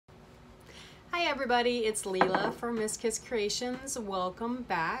Hi everybody, it's Leela from Miss Kiss Creations. Welcome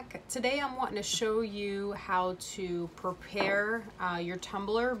back. Today I'm wanting to show you how to prepare your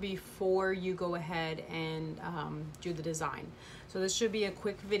tumbler before you go ahead and do the design. So this should be a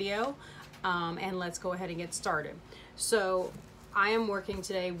quick video and let's go ahead and get started. So I am working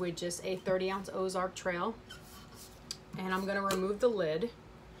today with just a 30-ounce Ozark trail and I'm going to remove the lid.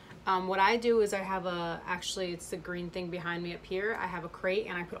 What I do is I have actually it's the green thing behind me up here. I have a crate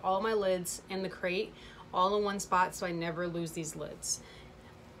and I put all my lids in the crate all in one spot so I never lose these lids.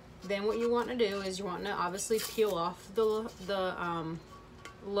 Then what you want to do is you want to obviously peel off the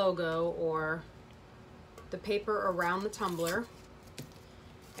logo or the paper around the tumbler.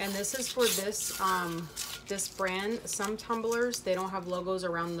 And this is for this brand. Some tumblers, they don't have logos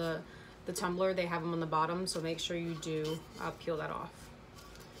around the tumbler, they have them on the bottom, so make sure you do peel that off.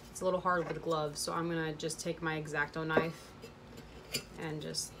 It's a little hard with gloves, so I'm gonna just take my X-Acto knife and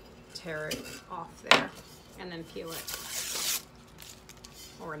just tear it off there and then peel it,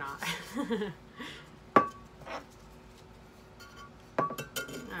 or not. Alright,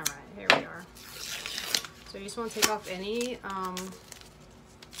 here we are. So you just want to take off any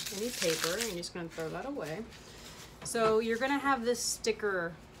paper and you're just gonna throw that away. So you're gonna have this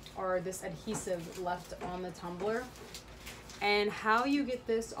sticker or this adhesive left on the tumbler. And how you get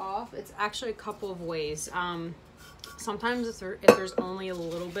this off, it's actually a couple of ways. Sometimes if there's only a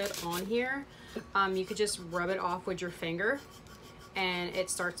little bit on here, you could just rub it off with your finger and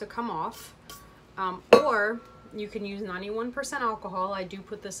it starts to come off. Or you can use 91% alcohol. I do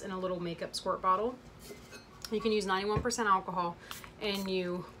put this in a little makeup squirt bottle. You can use 91% alcohol and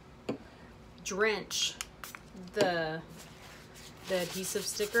you drench the adhesive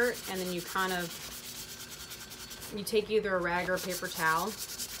sticker, and then you you take either a rag or a paper towel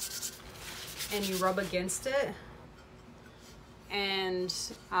and you rub against it, and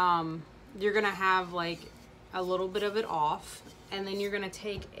you're gonna have like a little bit of it off, and then you're gonna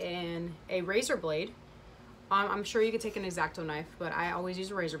take a razor blade. I'm sure you could take an X-Acto knife, but I always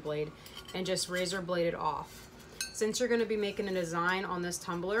use a razor blade and just razor blade it off. Since you're gonna be making a design on this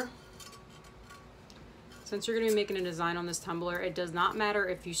tumbler, it does not matter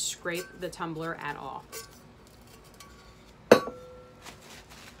if you scrape the tumbler at all.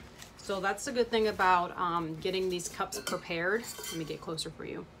 So that's the good thing about getting these cups prepared. Let me get closer for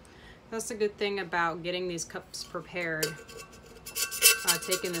you. That's the good thing about getting these cups prepared.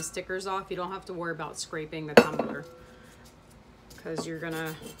 Taking the stickers off, you don't have to worry about scraping the tumbler because you're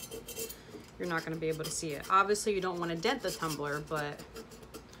not gonna be able to see it. Obviously, you don't want to dent the tumbler, but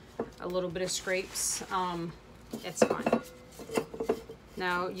a little bit of scrapes, it's fine.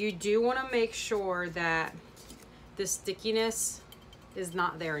 Now, you do want to make sure that the stickiness is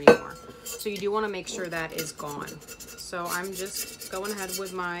not there anymore. So you do want to make sure that is gone. So I'm just going ahead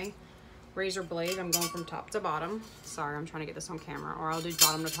with my razor blade. I'm going from top to bottom. Sorry, I'm trying to get this on camera, or I'll do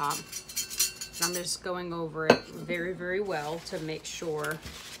bottom to top. And I'm just going over it very, very well to make sure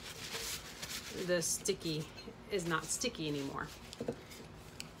the sticky is not sticky anymore.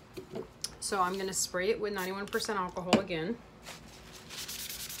 So I'm going to spray it with 91% alcohol again.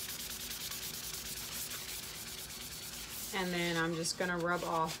 And then I'm just gonna rub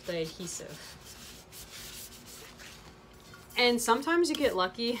off the adhesive. And sometimes you get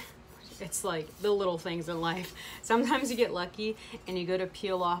lucky. It's like the little things in life. Sometimes you get lucky and you go to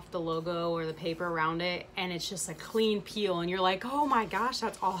peel off the logo or the paper around it and it's just a clean peel and you're like, oh my gosh,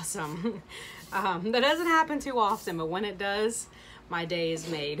 that's awesome. That doesn't happen too often, but when it does, my day is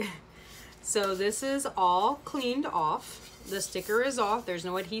made. So this is all cleaned off. The sticker is off. There's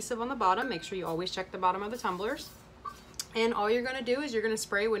no adhesive on the bottom. Make sure you always check the bottom of the tumblers. And all you're gonna do is you're gonna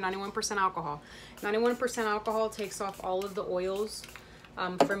spray with 91% alcohol. 91% alcohol takes off all of the oils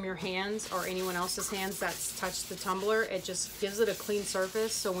from your hands or anyone else's hands that's touched the tumbler. It just gives it a clean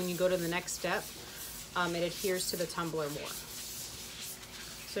surface, so when you go to the next step, it adheres to the tumbler more.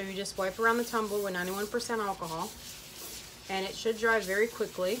 So you just wipe around the tumbler with 91% alcohol, and it should dry very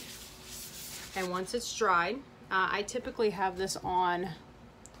quickly. And once it's dried, I typically have this on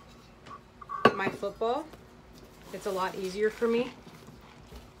my football. It's a lot easier for me,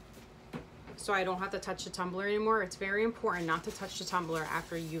 so I don't have to touch the tumbler anymore. It's very important not to touch the tumbler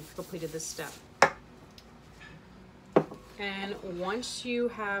after you've completed this step. And once you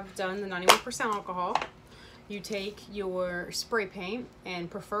have done the 91% alcohol, you take your spray paint, and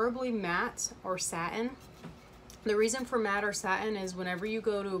preferably matte or satin. The reason for matte or satin is whenever you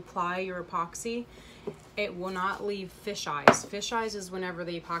go to apply your epoxy, it will not leave fish eyes. Fish eyes is whenever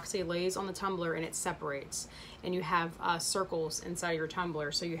the epoxy lays on the tumbler and it separates, and you have circles inside your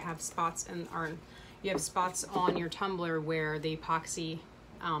tumbler. So you have spots on your tumbler where the epoxy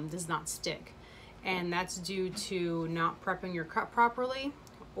does not stick. and that's due to not prepping your cup properly,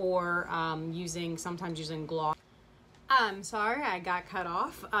 or sometimes using gloss. I'm sorry, I got cut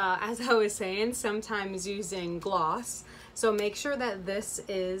off. As I was saying, sometimes using gloss. So make sure that this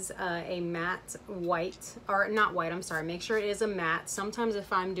is a matte white, or not white, I'm sorry. Make sure it is a matte. Sometimes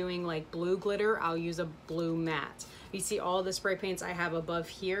if I'm doing like blue glitter, I'll use a blue matte. You see all the spray paints I have above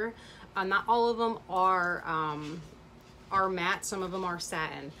here. Not all of them are matte, some of them are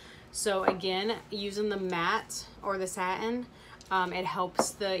satin. So again, using the matte or the satin, it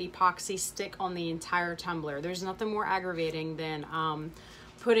helps the epoxy stick on the entire tumbler. There's nothing more aggravating than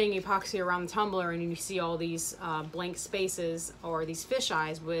putting epoxy around the tumbler and you see all these blank spaces or these fish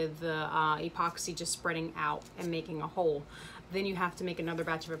eyes with the epoxy just spreading out and making a hole. Then you have to make another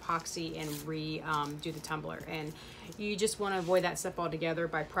batch of epoxy and redo the tumbler. And you just want to avoid that step altogether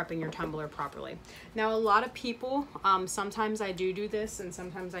by prepping your tumbler properly. Now, a lot of people, sometimes I do this and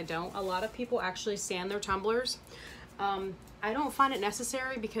sometimes I don't. A lot of people actually sand their tumblers. I don't find it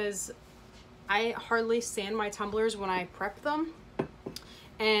necessary because I hardly sand my tumblers when I prep them,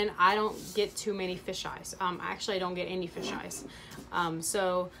 and I don't get too many fish eyes. Actually, I don't get any fish eyes.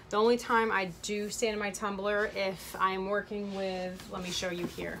 So the only time I do sand my tumbler if I'm working with, let me show you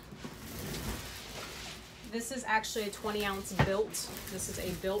here. This is actually a 20-ounce Built. This is a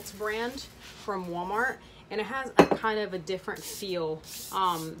Built brand from Walmart, and it has a kind of a different feel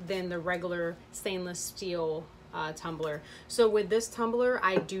than the regular stainless steel tumbler. So with this tumbler,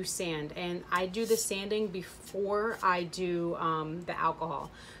 I do sand, and I do the sanding before I do the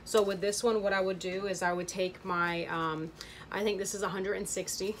alcohol. So with this one, what I would do is I would take my, I think this is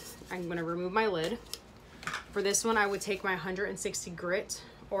 160. I'm going to remove my lid. For this one, I would take my 160 grit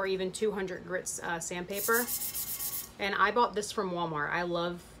or even 200 grits sandpaper. And I bought this from Walmart. I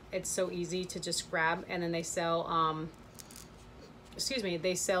love, it's so easy to just grab, and then they sell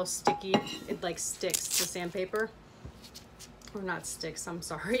they sell sticky, it like sticks to sandpaper, or not sticks, I'm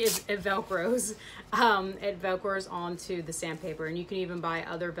sorry, it velcros. It velcros onto the sandpaper, and you can even buy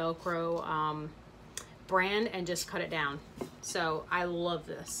other Velcro brand and just cut it down. So I love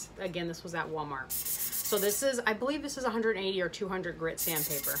this. Again, this was at Walmart. So this is, I believe this is 180 or 200 grit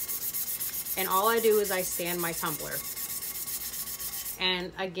sandpaper. And all I do is I sand my tumbler.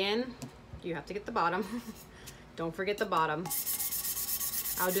 And again, you have to get the bottom. Don't forget the bottom.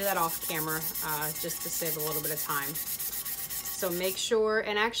 I'll do that off camera just to save a little bit of time. So make sure,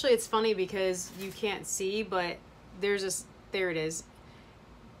 and actually it's funny because you can't see, but there's a, there it is.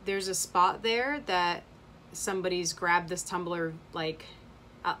 There's a spot there that somebody's grabbed this tumbler, like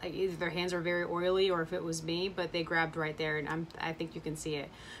either their hands are very oily or if it was me, but they grabbed right there, and I think you can see it.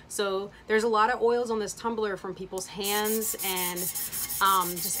 So there's a lot of oils on this tumbler from people's hands and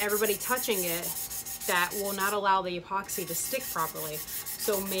just everybody touching it that will not allow the epoxy to stick properly.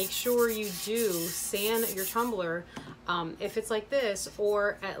 So make sure you do sand your tumbler if it's like this,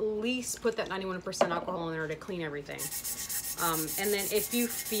 or at least put that 91% alcohol in there to clean everything. And then if you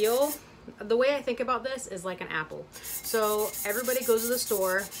feel, the way I think about this is like an apple. So everybody goes to the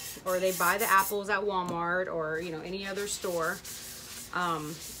store, or they buy the apples at Walmart or, you know, any other store,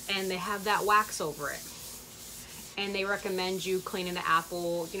 and they have that wax over it. And they recommend you cleaning the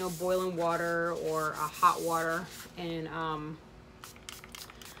apple, you know, boiling water or hot water and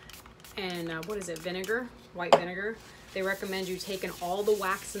what is it, vinegar, white vinegar. They recommend you taking all the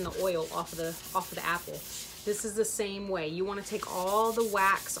wax and the oil off of the apple. This is the same way. You want to take all the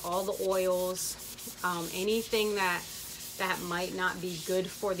wax, all the oils, anything that might not be good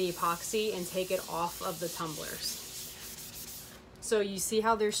for the epoxy, and take it off of the tumblers. So you see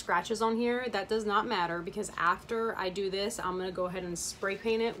how there's scratches on here? That does not matter, because after I do this, I'm going to go ahead and spray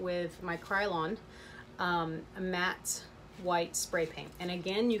paint it with my Krylon matte white spray paint. And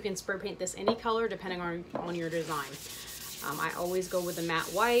again, you can spray paint this any color depending on your design. I always go with the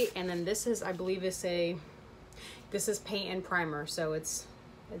matte white, and then this is, I believe this is paint and primer, so it's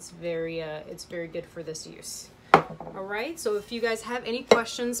very good for this use. All right, so if you guys have any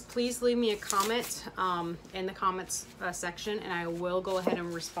questions, please leave me a comment in the comments section, and I will go ahead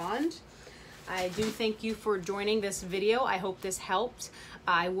and respond. I do thank you for joining this video. I hope this helped.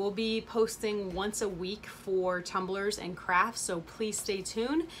 I will be posting once a week for tumblers and crafts, so please stay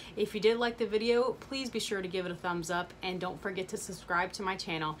tuned. If you did like the video, please be sure to give it a thumbs up, and don't forget to subscribe to my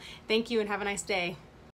channel. Thank you and have a nice day.